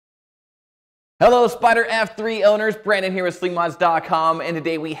Hello Spyder F3 owners, Brandon here with Slingmods.com, and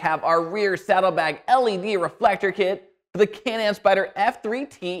today we have our rear saddlebag LED reflector kit for the Can-Am Spyder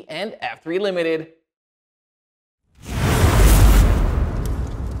F3T and F3 Limited.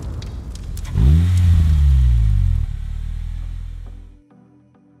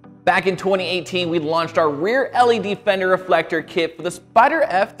 Back in 2018, we launched our rear LED fender reflector kit for the Spyder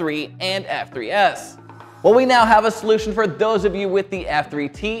F3 and F3S. Well, we now have a solution for those of you with the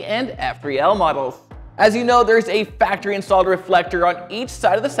F3T and F3L models. As you know, there's a factory installed reflector on each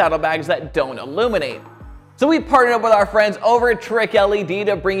side of the saddlebags that don't illuminate. So we partnered up with our friends over at Trick LED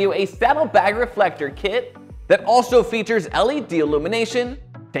to bring you a saddlebag reflector kit that also features LED illumination,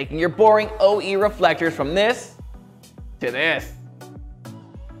 taking your boring OE reflectors from this to this.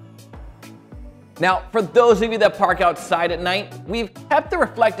 Now, for those of you that park outside at night, we've kept the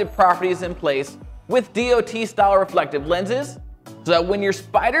reflective properties in place with DOT-style reflective lenses, so that when your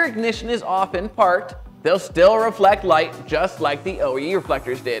Spyder ignition is off and parked, they'll still reflect light just like the OE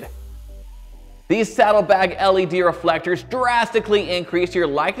reflectors did. These saddlebag LED reflectors drastically increase your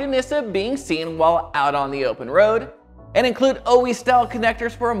likeliness of being seen while out on the open road, and include OE-style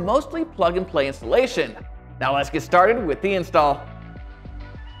connectors for a mostly plug-and-play installation. Now let's get started with the install.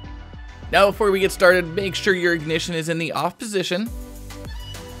 Now before we get started, make sure your ignition is in the off position.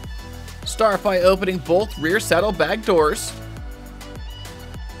 Start by opening both rear saddlebag doors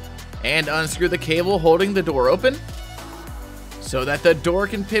and unscrew the cable holding the door open so that the door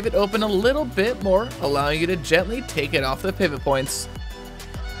can pivot open a little bit more, allowing you to gently take it off the pivot points.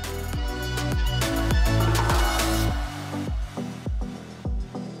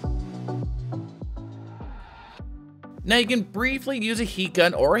 Now you can briefly use a heat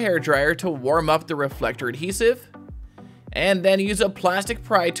gun or a hairdryer to warm up the reflector adhesive, and then use a plastic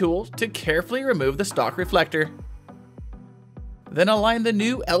pry tool to carefully remove the stock reflector. Then align the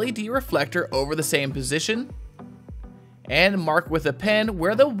new LED reflector over the same position, and mark with a pen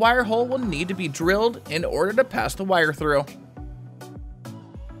where the wire hole will need to be drilled in order to pass the wire through.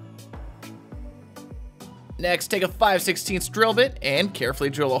 Next, take a 5/16 drill bit and carefully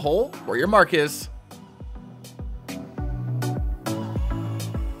drill a hole where your mark is.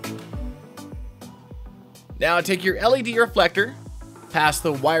 Now take your LED reflector, pass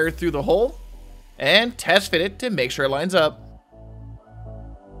the wire through the hole, and test fit it to make sure it lines up.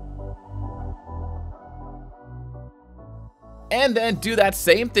 And then do that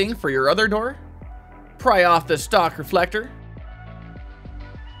same thing for your other door. Pry off the stock reflector.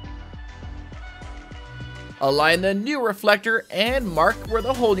 Align the new reflector and mark where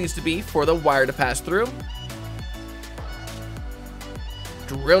the hole needs to be for the wire to pass through.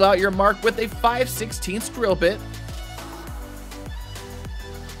 Drill out your mark with a 5/16 drill bit.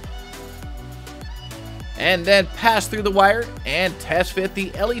 And then pass through the wire and test fit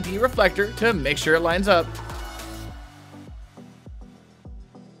the LED reflector to make sure it lines up.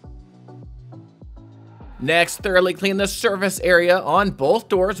 Next, thoroughly clean the surface area on both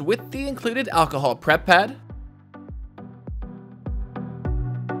doors with the included alcohol prep pad.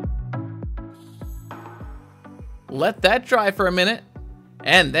 Let that dry for a minute.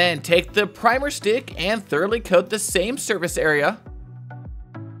 And then take the primer stick and thoroughly coat the same surface area.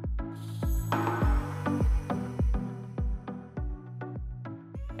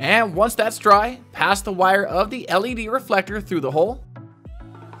 And once that's dry, pass the wire of the LED reflector through the hole.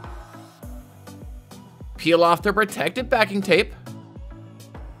 Peel off the protective backing tape.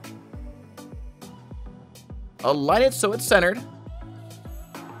 Align it so it's centered.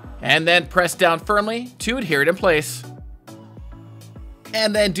 And then press down firmly to adhere it in place.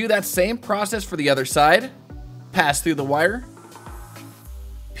 And then do that same process for the other side. Pass through the wire.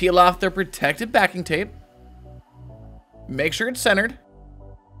 Peel off the protective backing tape. Make sure it's centered.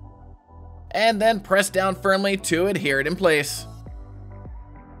 And then press down firmly to adhere it in place.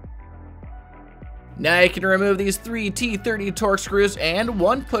 Now you can remove these 3 T30 Torx screws and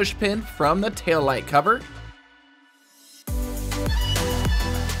 1 push pin from the taillight cover.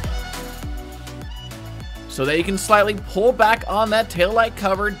 So that you can slightly pull back on that taillight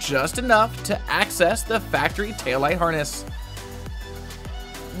cover just enough to access the factory taillight harness.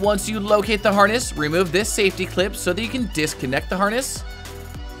 Once you locate the harness, remove this safety clip so that you can disconnect the harness.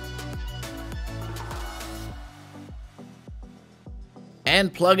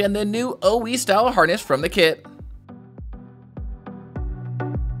 And plug in the new OE style harness from the kit.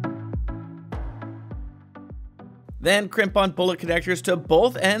 Then crimp on bullet connectors to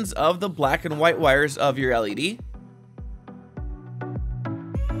both ends of the black and white wires of your LED.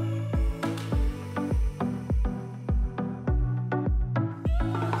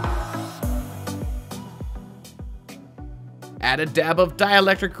 Add a dab of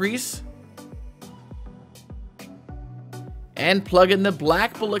dielectric grease and plug in the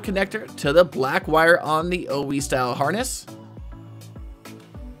black bullet connector to the black wire on the OE style harness,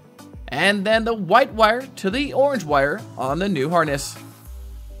 and then the white wire to the orange wire on the new harness.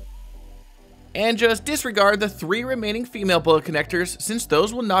 And just disregard the 3 remaining female bullet connectors, since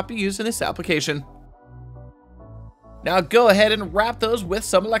those will not be used in this application. Now go ahead and wrap those with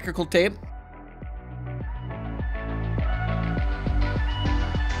some electrical tape.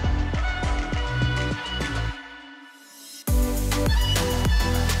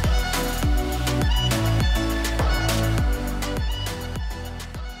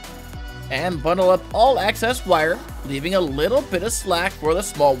 And bundle up all excess wire, leaving a little bit of slack for the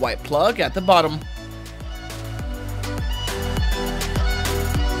small white plug at the bottom.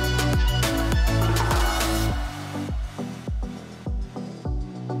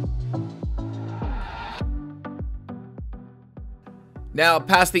 Now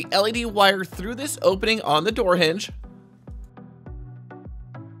pass the LED wire through this opening on the door hinge.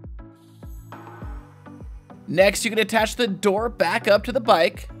 Next, you can attach the door back up to the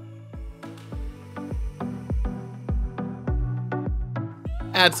bike.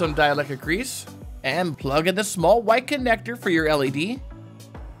 Add some dielectric grease and plug in the small white connector for your LED.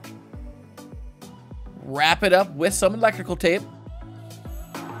 Wrap it up with some electrical tape.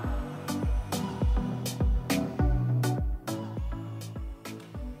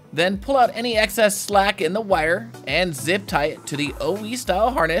 Then pull out any excess slack in the wire and zip tie it to the OE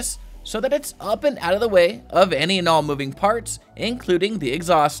style harness so that it's up and out of the way of any and all moving parts, including the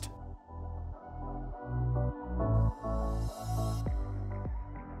exhaust.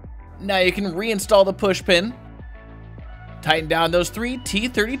 Now you can reinstall the push pin, tighten down those 3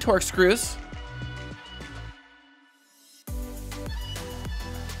 T30 Torx screws,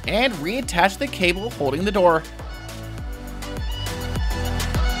 and reattach the cable holding the door.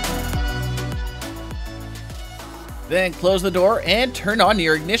 Then close the door and turn on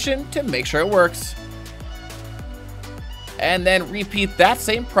your ignition to make sure it works. And then repeat that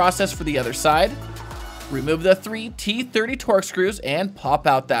same process for the other side. Remove the 3 T30 Torx screws and pop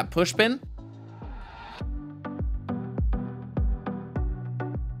out that push pin.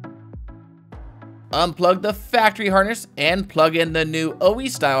 Unplug the factory harness and plug in the new OE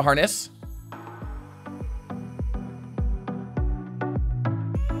style harness.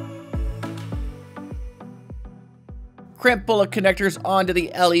 Crimp bullet connectors onto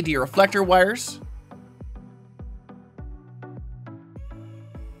the LED reflector wires.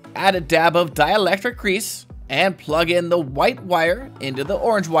 Add a dab of dielectric grease and plug in the white wire into the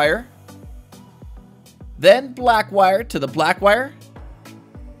orange wire. Then black wire to the black wire.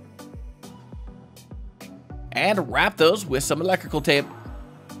 And wrap those with some electrical tape.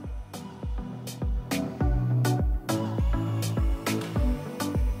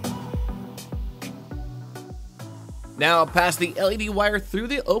 Now pass the LED wire through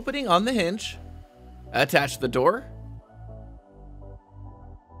the opening on the hinge. Attach the door.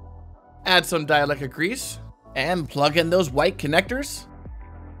 Add some dielectric grease and plug in those white connectors.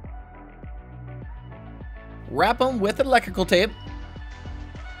 Wrap them with electrical tape.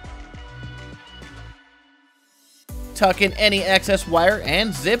 Tuck in any excess wire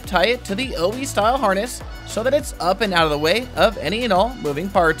and zip tie it to the OE style harness so that it's up and out of the way of any and all moving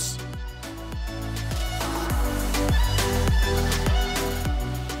parts.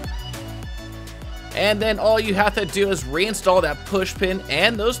 And then all you have to do is reinstall that push pin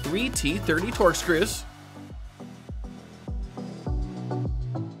and those 3 T30 Torx screws.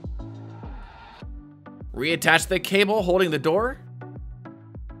 Reattach the cable holding the door.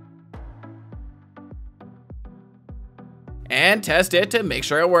 And test it to make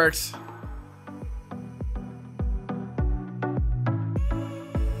sure it works.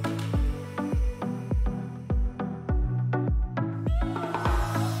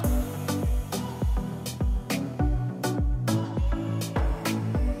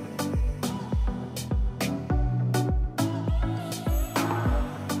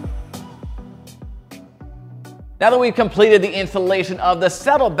 Now that we've completed the installation of the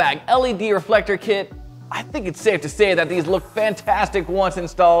Saddlebag LED reflector kit, I think it's safe to say that these look fantastic once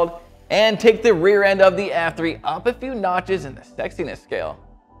installed and take the rear end of the F3 up a few notches in the sexiness scale.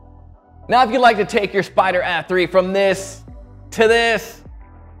 Now if you'd like to take your Spyder F3 from this to this,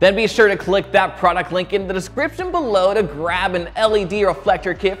 then be sure to click that product link in the description below to grab an LED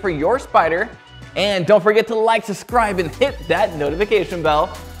reflector kit for your Spyder. And don't forget to like, subscribe, and hit that notification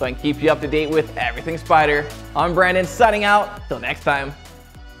bell so I can keep you up to date with everything Spyder. I'm Brandon, signing out. Till next time.